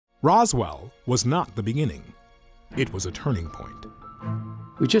Roswell was not the beginning. It was a turning point.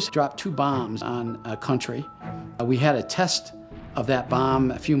 We just dropped 2 bombs on a country. We had a test of that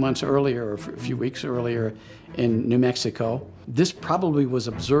bomb a few months earlier, or a few weeks earlier in New Mexico. This probably was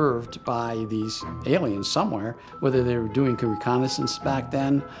observed by these aliens somewhere, whether they were doing reconnaissance back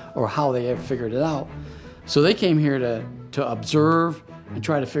then or how they ever figured it out. So they came here to observe and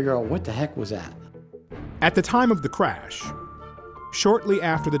try to figure out what the heck was that. At the time of the crash, shortly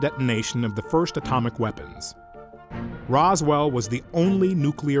after the detonation of the first atomic weapons, Roswell was the only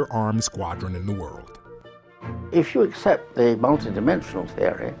nuclear-armed squadron in the world. If you accept the multidimensional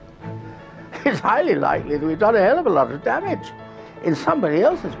theory, it's highly likely that we've done a hell of a lot of damage. In somebody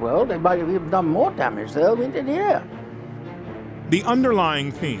else's world, they might have even done more damage there than we did here. The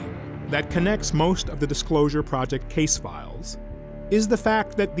underlying theme that connects most of the Disclosure Project case files is the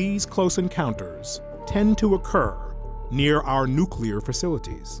fact that these close encounters tend to occur near our nuclear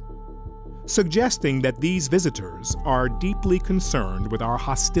facilities, suggesting that these visitors are deeply concerned with our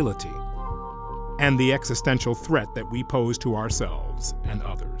hostility and the existential threat that we pose to ourselves and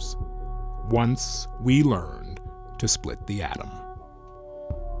others once we learned to split the atom.